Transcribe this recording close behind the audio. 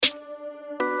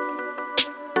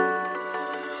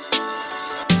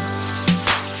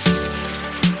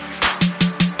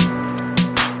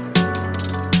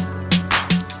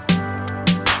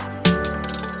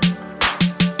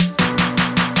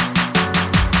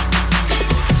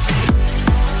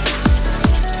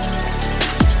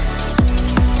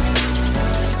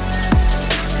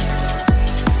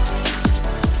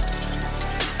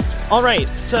All right,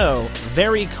 so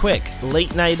very quick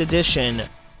late night edition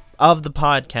of the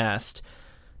podcast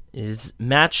is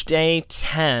match day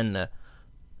 10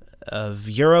 of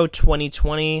Euro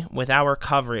 2020 with our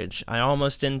coverage. I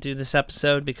almost didn't do this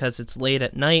episode because it's late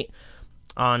at night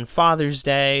on Father's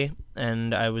Day,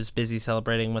 and I was busy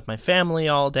celebrating with my family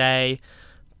all day,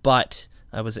 but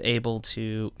I was able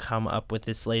to come up with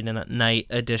this late at night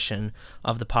edition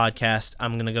of the podcast.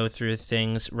 I'm going to go through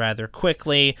things rather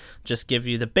quickly, just give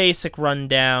you the basic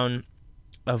rundown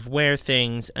of where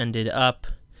things ended up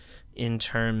in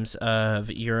terms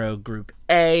of Euro Group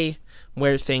A,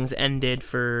 where things ended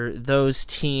for those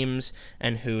teams,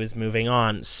 and who is moving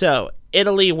on. So,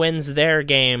 Italy wins their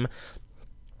game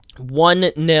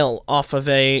 1-0 off of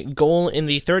a goal in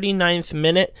the 39th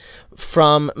minute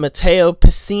from Matteo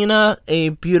Pessina, a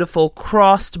beautiful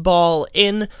crossed ball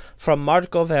in from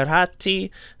Marco Verratti,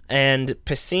 and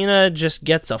Pessina just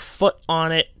gets a foot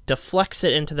on it, deflects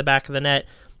it into the back of the net.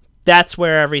 That's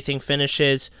where everything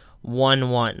finishes,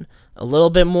 1-1. A little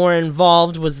bit more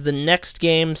involved was the next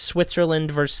game, Switzerland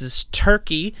versus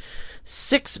Turkey.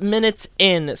 6 minutes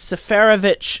in,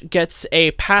 Seferovic gets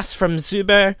a pass from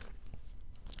Zuber.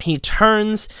 He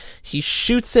turns, he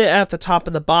shoots it at the top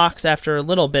of the box after a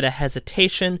little bit of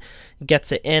hesitation,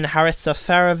 gets it in. Haris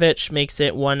Seferovic makes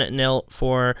it 1-0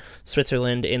 for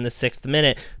Switzerland in the 6th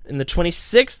minute. In the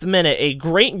 26th minute, a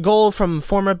great goal from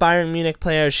former Bayern Munich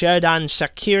player Xherdan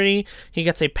Shaqiri. He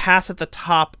gets a pass at the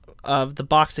top of the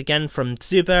box again from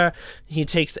Zuber. He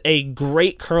takes a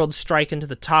great curled strike into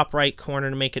the top right corner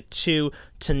to make it 2-0.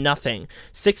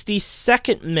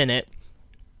 62nd minute,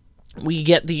 we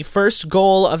get the first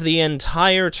goal of the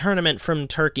entire tournament from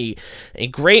Turkey. A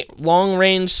great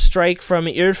long-range strike from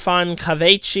Irfan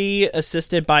Kahveci,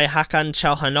 assisted by Hakan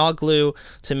Çalhanoğlu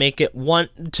to make it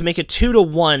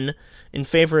 2-1 in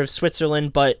favor of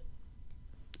Switzerland, but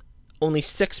only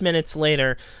 6 minutes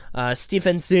later,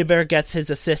 Steven Zuber gets his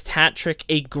assist hat-trick,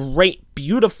 a great,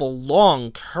 beautiful,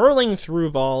 long, curling through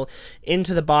ball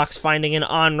into the box, finding an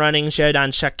on-running Xherdan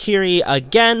Shaqiri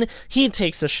again. He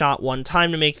takes a shot one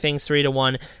time to make things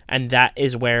 3-1, and that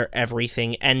is where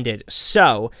everything ended.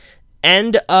 So,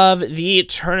 end of the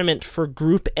tournament for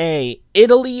Group A.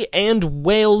 Italy and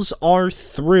Wales are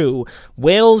through.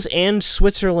 Wales and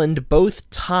Switzerland both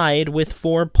tied with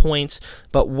 4 points,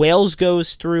 but Wales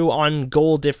goes through on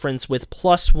goal difference with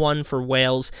 +1 for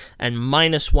Wales and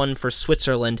 -1 for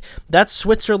Switzerland. That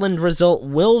Switzerland result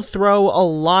will throw a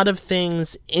lot of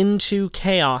things into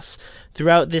chaos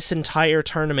throughout this entire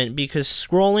tournament, because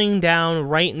scrolling down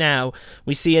right now,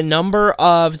 we see a number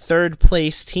of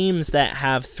third-place teams that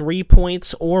have 3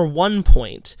 points or 1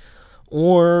 point,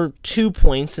 or 2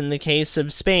 points in the case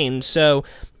of Spain. So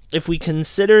if we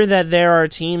consider that there are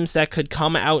teams that could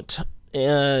come out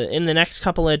in the next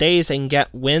couple of days and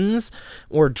get wins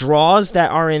or draws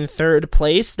that are in third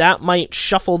place, that might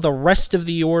shuffle the rest of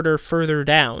the order further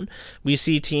down. We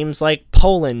see teams like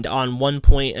Poland on 1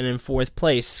 point and in 4th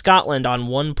place, Scotland on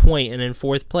 1 point and in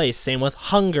 4th place, same with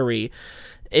Hungary.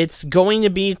 It's going to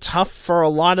be tough for a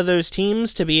lot of those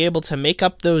teams to be able to make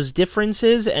up those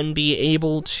differences and be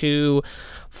able to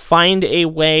find a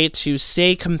way to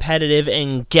stay competitive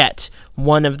and get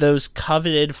one of those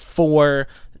coveted 4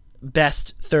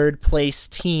 best third place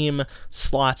team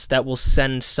slots that will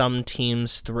send some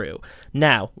teams through.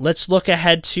 Now, let's look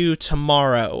ahead to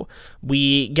tomorrow.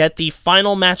 We get the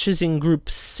final matches in Group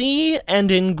C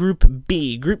and in Group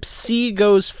B. Group C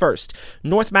goes first.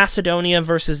 North Macedonia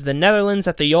versus the Netherlands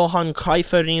at the Johan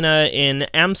Cruyff Arena in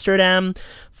Amsterdam,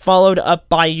 followed up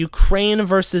by Ukraine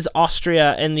versus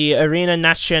Austria in the Arena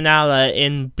Națională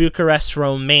in Bucharest,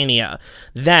 Romania.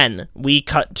 Then we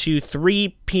cut to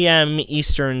 3 p.m.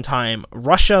 Eastern Time.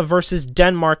 Russia versus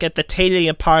Denmark at the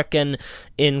Teleparken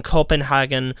in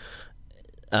Copenhagen.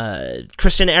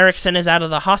 Christian Eriksen is out of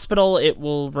the hospital. It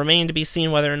will remain to be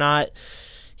seen whether or not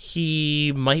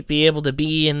he might be able to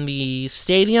be in the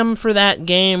stadium for that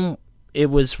game. It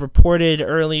was reported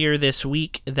earlier this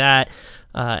week that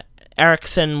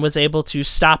Eriksen was able to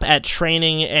stop at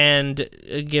training and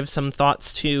give some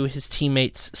thoughts to his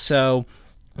teammates, so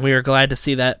we are glad to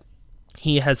see that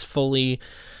he has fully,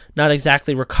 not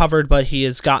exactly recovered, but he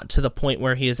has got to the point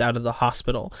where he is out of the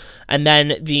hospital. And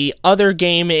then the other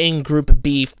game in Group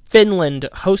B, Finland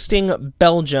hosting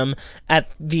Belgium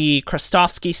at the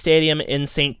Krestovsky Stadium in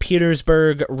St.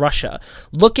 Petersburg, Russia.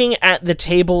 Looking at the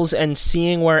tables and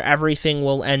seeing where everything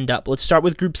will end up. Let's start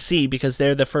with Group C because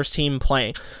they're the first team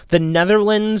playing. The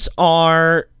Netherlands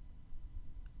are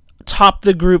top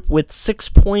the group with 6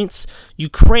 points.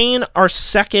 Ukraine are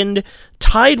second,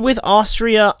 tied with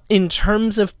Austria in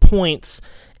terms of points,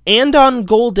 and on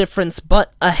goal difference,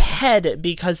 but ahead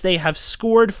because they have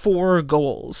scored 4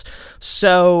 goals.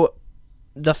 So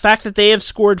the fact that they have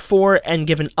scored 4 and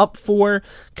given up 4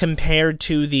 compared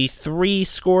to the 3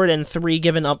 scored and 3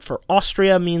 given up for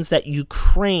Austria means that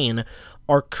Ukraine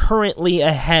are currently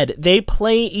ahead. They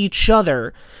play each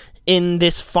other in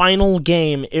this final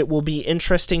game. It will be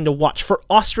interesting to watch. For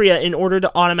Austria, in order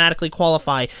to automatically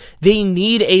qualify, they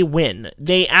need a win.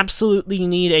 They absolutely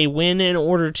need a win in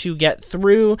order to get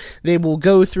through. They will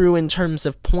go through in terms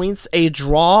of points. A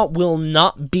draw will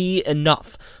not be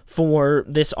enough for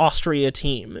this Austria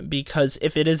team, because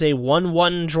if it is a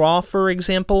 1-1 draw, for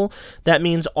example, that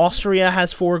means Austria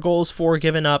has 4 goals, 4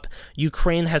 given up.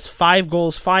 Ukraine has 5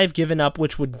 goals, 5 given up,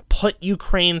 which would put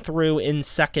Ukraine through in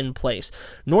second place.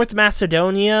 North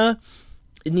Macedonia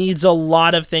needs a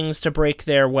lot of things to break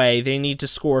their way. They need to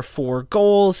score 4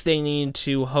 goals. They need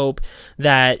to hope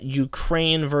that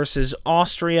Ukraine versus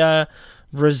Austria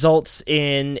results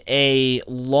in a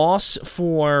loss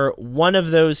for one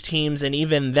of those teams, and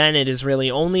even then it is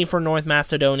really only for North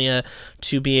Macedonia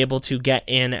to be able to get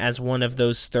in as one of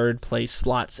those third place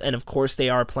slots. And of course they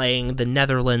are playing the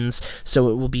Netherlands, so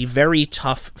it will be very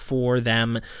tough for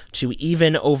them to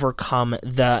even overcome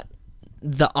the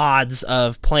odds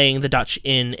of playing the Dutch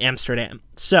in Amsterdam.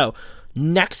 So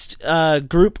next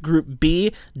group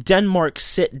B, Denmark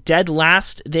sit dead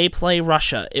last. They play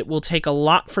Russia. It will take a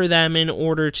lot for them in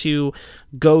order to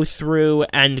go through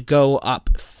and go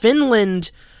up.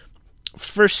 Finland,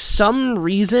 for some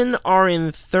reason, are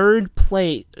in third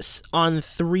place on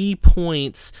 3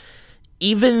 points,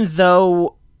 even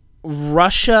though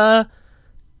Russia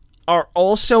are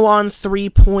also on 3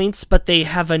 points, but they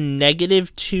have a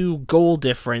 -2 goal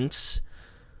difference.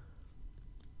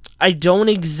 I don't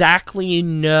exactly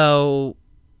know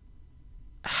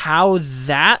how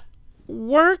that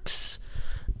works.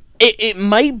 It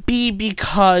might be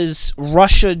because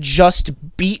Russia just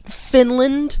beat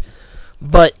Finland,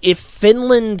 but if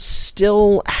Finland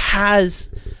still has...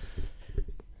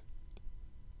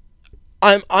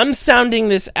 I'm sounding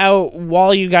this out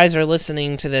while you guys are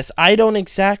listening to this. I don't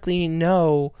exactly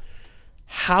know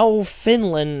how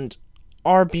Finland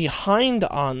are behind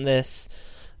on this.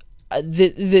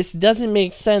 This doesn't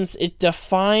make sense. It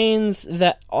defies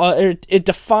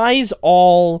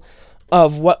all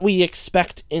of what we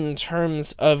expect in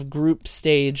terms of group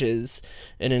stages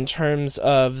and in terms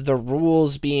of the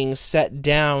rules being set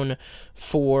down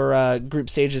for group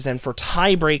stages and for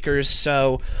tiebreakers.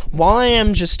 So while I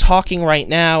am just talking right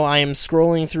now, I am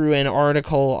scrolling through an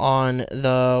article on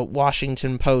the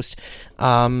Washington Post.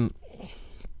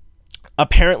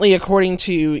 Apparently, according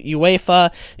to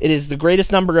UEFA, it is the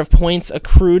greatest number of points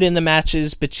accrued in the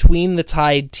matches between the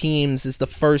tied teams is the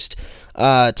first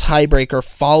tiebreaker,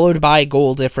 followed by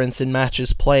goal difference in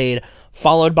matches played,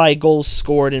 followed by goals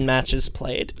scored in matches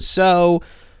played. So,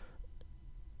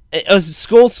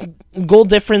 goal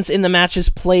difference in the matches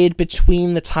played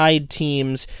between the tied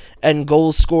teams and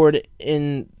goals scored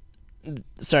in...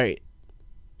 Sorry.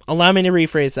 Allow me to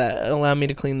rephrase that. Allow me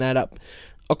to clean that up.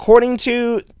 According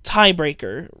to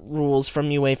tiebreaker rules from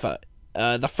UEFA,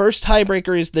 the first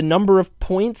tiebreaker is the number of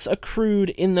points accrued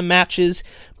in the matches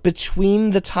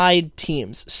between the tied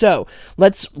teams. So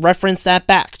let's reference that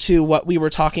back to what we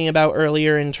were talking about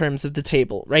earlier in terms of the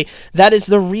table, right? That is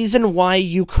the reason why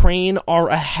Ukraine are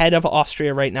ahead of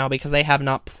Austria right now, because they have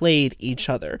not played each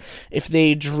other. If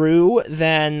they drew,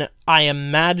 then I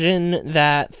imagine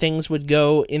that things would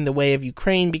go in the way of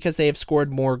Ukraine because they have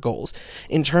scored more goals.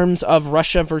 In terms of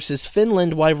Russia versus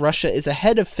Finland, why Russia is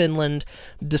ahead of Finland,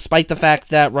 despite the fact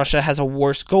that Russia has a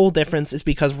worse goal difference, is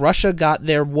because Russia got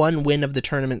their one win of the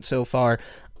tournament so far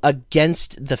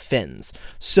against the Finns.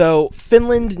 So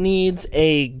Finland needs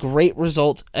a great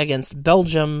result against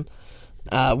Belgium.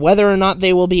 Whether or not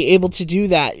they will be able to do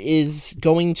that is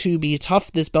going to be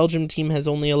tough. This Belgium team has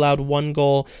only allowed 1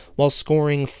 goal while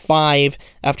scoring 5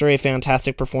 after a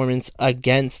fantastic performance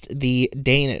against the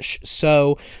Danish.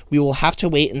 So we will have to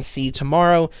wait and see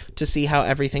tomorrow to see how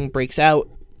everything breaks out.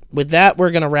 With that,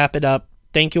 we're going to wrap it up.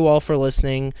 Thank you all for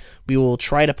listening. We will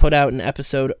try to put out an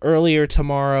episode earlier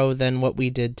tomorrow than what we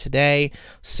did today.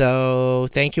 So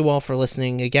thank you all for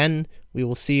listening again. We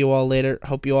will see you all later.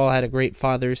 Hope you all had a great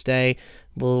Father's Day.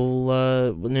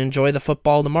 We'll enjoy the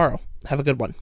football tomorrow. Have a good one.